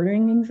bad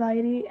ordering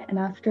anxiety, and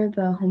after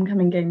the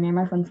homecoming game, me and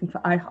my friends went to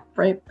IHOP,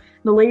 right?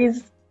 The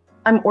ladies,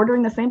 I'm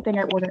ordering the same thing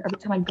I order every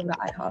time I go to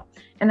IHOP,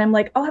 and I'm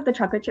like, I'll have the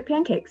chocolate chip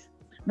pancakes.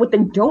 What they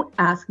don't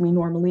ask me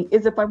normally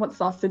is if I want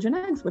sausage and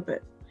eggs with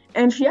it.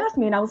 And she asked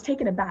me, and I was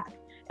taken aback,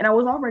 and I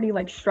was already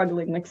like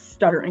struggling, like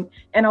stuttering,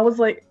 and I was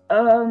like,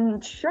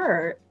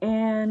 sure.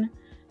 And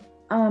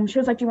she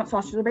was like, do you want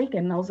sausage or bacon?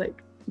 And I was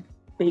like,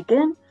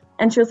 bacon.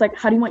 And she was like,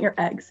 how do you want your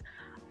eggs?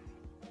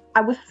 I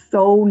was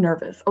so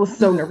nervous. I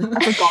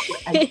forgot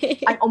what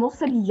eggs. I almost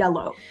said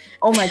yellow.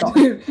 Oh my god.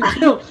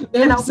 No,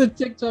 there was a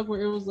TikTok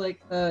where it was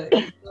like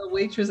the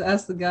waitress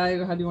asked the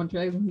guy, how do you want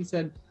your eggs? And he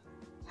said,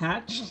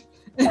 hatched.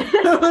 And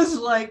it was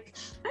like,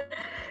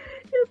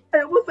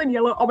 it was in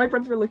yellow. All my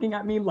friends were looking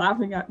at me,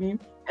 laughing at me.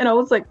 And I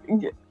was like,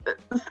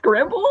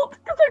 scrambled?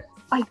 Because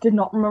I did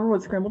not remember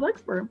what scrambled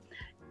eggs were.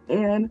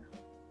 And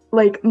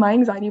like my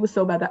anxiety was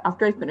so bad that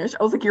after I finished,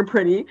 I was like, you're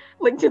pretty,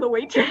 like to the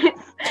waitress.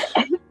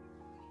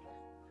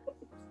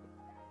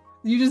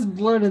 You just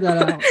blurted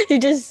that out. You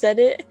just said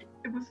it.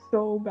 It was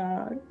so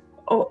bad.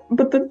 Oh,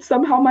 but then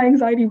somehow my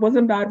anxiety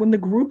wasn't bad when the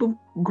group of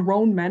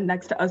grown men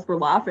next to us were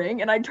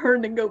laughing, and I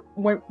turned and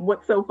went,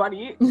 what's so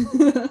funny?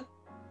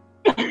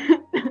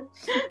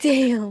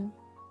 Damn.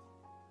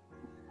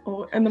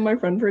 Oh, and then my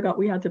friend forgot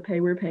we had to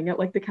pay. We were paying at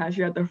like the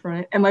cashier at the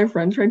front, and my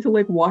friend tried to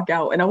like walk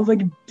out, and I was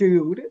like,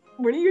 dude,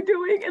 what are you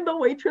doing? And the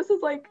waitress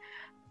was like,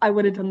 I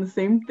would have done the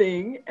same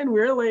thing. And we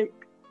were like,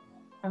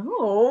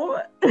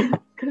 oh,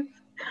 because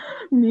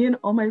me and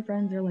all my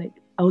friends are like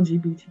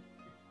LGBT.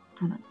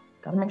 Hold on,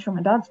 gotta make sure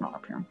my dad's not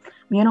up here.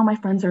 Me and all my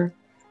friends are,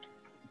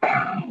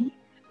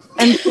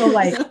 and so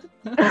like,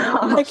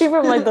 I came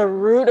from like the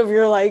root of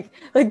your like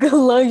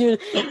lungs.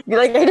 You're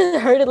like, I just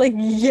heard it like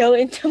yell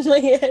into my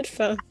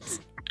headphones.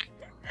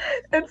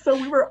 And so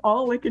we were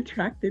all like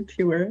attracted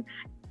to her,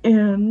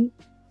 and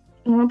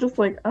I'm just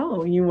like,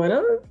 oh, you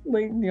wanna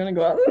like, you wanna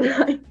go out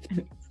tonight?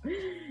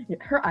 Yeah,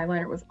 her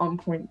eyeliner was on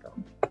point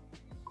though,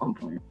 on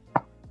point.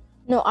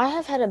 No, I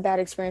have had a bad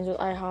experience with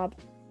IHOP.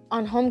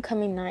 On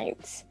homecoming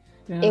nights,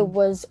 Yeah. it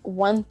was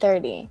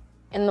 1:30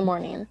 in the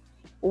morning.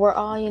 We're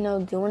all,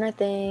 doing our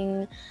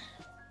thing,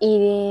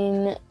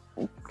 eating,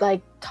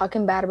 like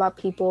talking bad about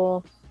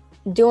people,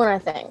 doing our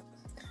thing.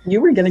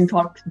 You were getting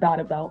talked bad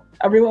about.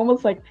 Everyone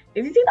was like,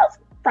 did you see those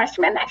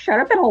freshmen that showed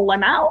up in a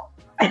limo?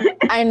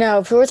 I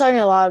know. People were talking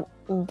a lot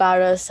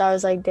about us. So I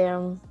was like,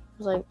 damn. I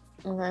was like,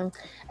 okay.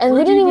 And Where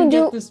we didn't even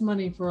get this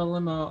money for a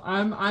limo.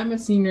 I'm a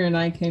senior and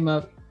I came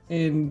up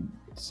in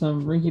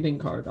some rinky-dink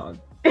car, dog.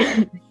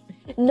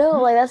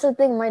 No, like that's the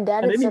thing. My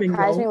dad had didn't even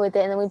surprised go. me with it,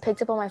 and then we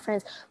picked up all my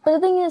friends. But the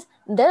thing is,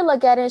 they're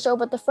lucky I didn't show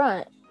up at the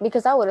front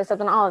because I would have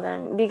stepped on all of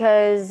them.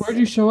 Because Where'd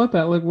you show up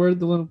at? Like, where did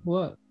the limo pull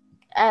up?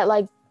 at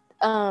like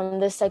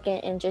the second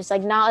entrance,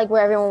 like not like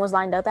where everyone was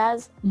lined up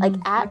as, like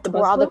Mhm. at Like the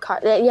where bus all the loop? car,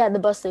 yeah, the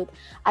bus loop.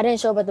 I didn't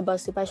show up at the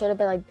bus loop. I showed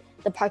up at like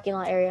the parking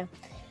lot area.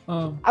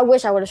 Oh, I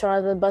wish I would have shown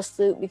up at the bus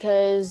loop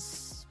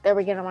because they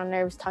were getting on my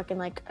nerves, talking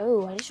like,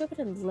 "Oh, I just showed up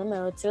in a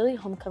limo. It's really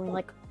homecoming,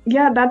 like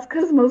Yeah, that's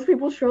because most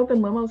people show up in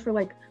limos for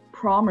like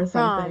prom or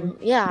something. prom."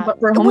 Yeah, But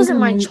for it wasn't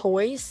my homecoming,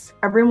 choice.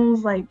 everyone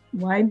was like,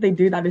 why'd they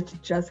do that? It's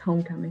just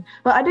homecoming.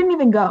 But I didn't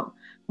even go.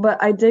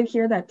 But I did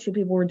hear that 2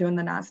 people were doing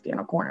the nasty in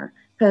a corner.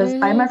 Because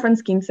I had my friend's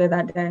skiing day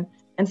that day.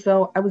 And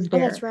so I was Oh, there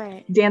that's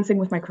right. dancing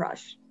with my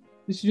crush.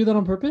 did you do that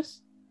on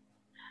purpose?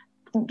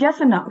 Yes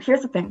and no.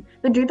 Here's the thing.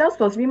 The dude that was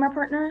supposed to be my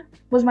partner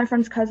was my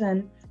friend's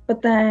cousin.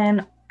 But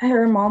then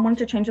her mom wanted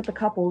to change up the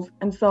couples.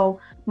 And so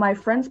my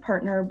friend's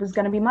partner was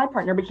going to be my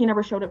partner, but he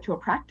never showed up to a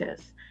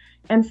practice.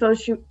 And so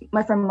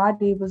my friend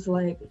Maddie was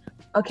like,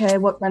 okay,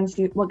 what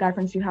guy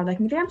friends do you have that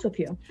can dance with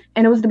you?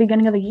 And it was the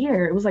beginning of the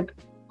year. It was like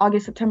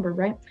August, September,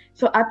 right?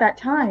 So at that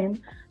time,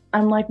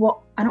 I'm like,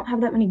 well, I don't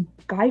have that many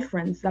guy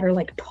friends that are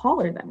like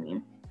taller than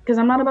me because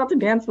I'm not about to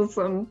dance with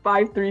some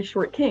 5'3"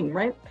 short king,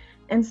 right?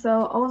 And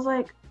so I was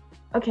like,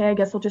 okay, I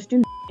guess I'll just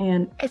do.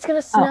 And It's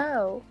gonna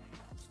snow.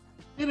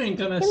 It ain't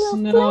gonna Get no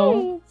snow.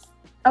 flurries.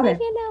 okay,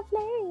 Get no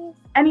flurries.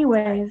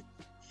 anyways,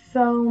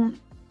 so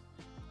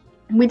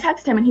we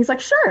text him and he's like,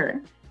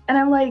 sure. And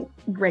I'm like,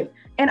 great.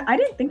 And I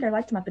didn't think I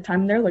liked him at the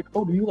time. And they're like,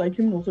 oh, do you like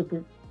him? And I was like,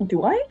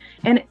 do I?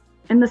 And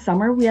in the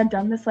summer, we had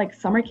done this like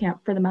summer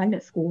camp for the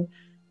magnet school.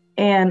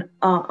 And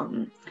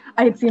I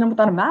had seen him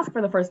without a mask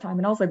for the first time.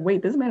 And I was like,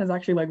 wait, this man is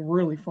actually like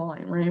really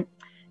fine, right?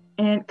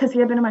 And because he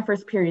had been in my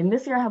first period. And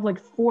this year I have like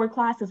 4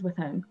 classes with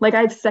him. Like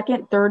I had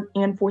 2nd, 3rd,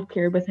 and 4th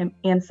period with him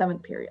and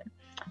 7th period.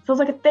 So it was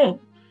like a thing.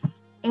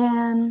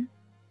 And,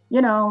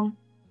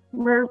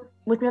 we're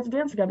like, we have to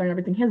dance together and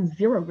everything. He has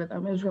 0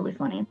 rhythm. It was really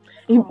funny.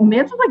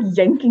 Mance was like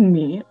yanking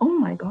me. Oh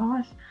my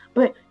gosh.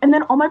 And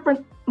then all my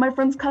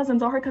friend's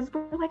cousins, all her cousins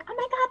were like, oh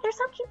my God, they're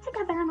so cute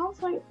together. And I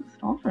was like,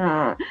 stop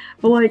that.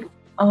 But like,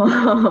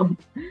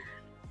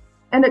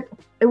 and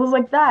it was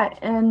like that.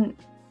 And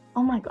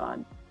oh my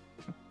God.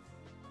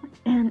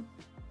 And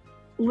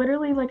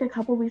literally like a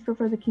couple weeks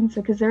before the King's,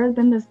 because there had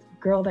been this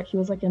girl that he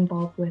was like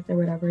involved with or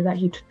whatever that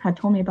he had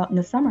told me about in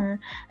the summer,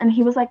 and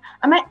he was like,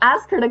 I might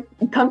ask her to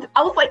come to,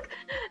 I was like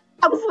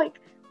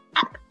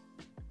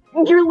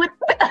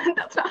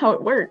That's not how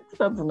it works.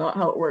 That's not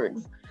how it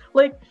works.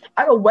 Like,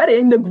 at a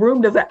wedding, the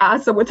groom doesn't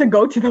ask someone to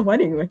go to the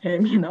wedding with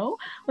him, you know?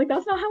 Like,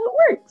 that's not how it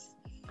works.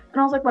 And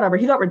I was like, whatever.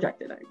 He got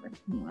rejected.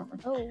 Whatever.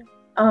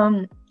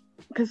 Oh.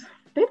 Because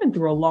they've been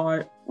through a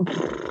lot.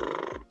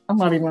 I'm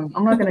not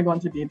gonna go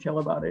into detail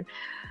about it.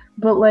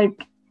 But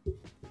like,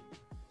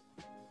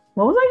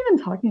 what was I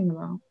even talking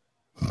about?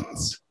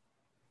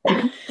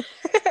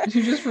 Did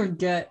you just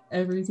forget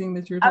everything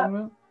that you were talking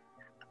about?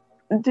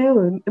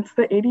 Dude, it's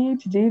the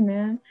ADHD,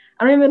 man.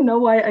 I don't even know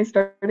why I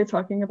started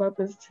talking about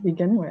this to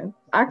begin with.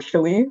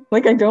 Actually,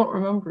 like, I don't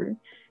remember.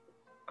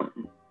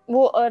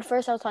 Well, at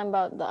first I was talking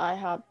about the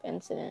IHOP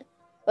incident,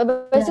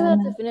 but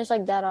basically to finish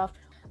like that off,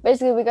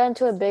 basically we got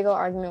into a big old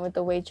argument with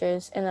the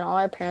waitress, and then all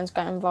our parents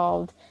got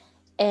involved,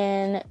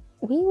 and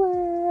we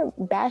were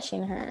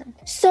bashing her.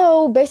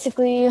 So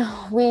basically,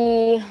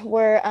 someone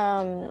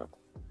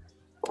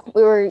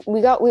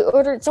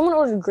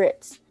ordered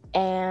grits,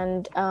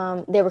 and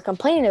they were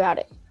complaining about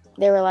it.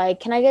 They were like,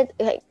 "Can I get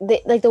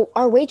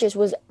our waitress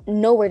was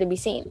nowhere to be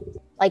seen."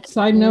 Like,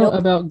 side note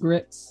about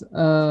grits.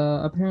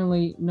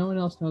 Apparently, no one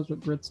else knows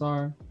what grits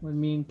are. When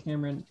me and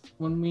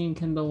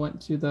Kendall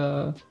went to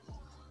the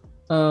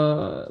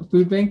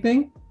food bank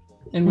thing,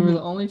 and we were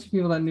the only two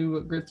people that knew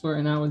what grits were,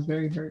 and I was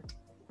very hurt.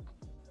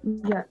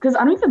 Yeah, because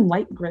I don't even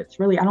like grits,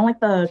 really. I don't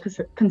like the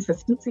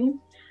consistency.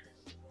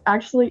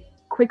 Actually,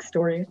 quick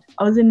story.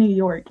 I was in New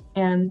York,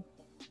 and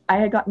I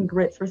had gotten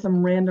grits for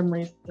some random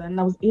reason, and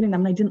I was eating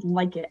them, and I didn't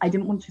like it. I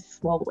didn't want to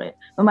swallow it.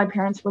 But my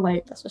parents were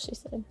like... That's what she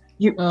said.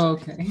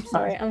 Okay.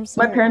 Sorry, I'm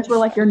sorry. My parents were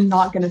like, you're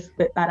not going to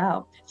spit that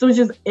out. So it was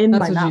just in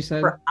my mouth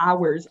for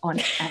hours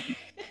on end.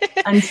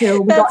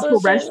 Until we got to a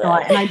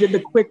restaurant, and I did the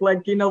quick,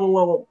 like, the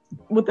little...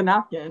 with the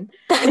napkin.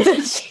 That's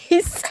what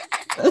she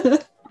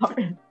said.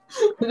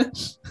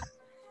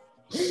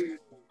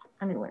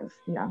 Anyways,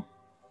 yeah.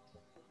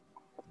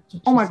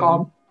 Oh my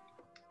God.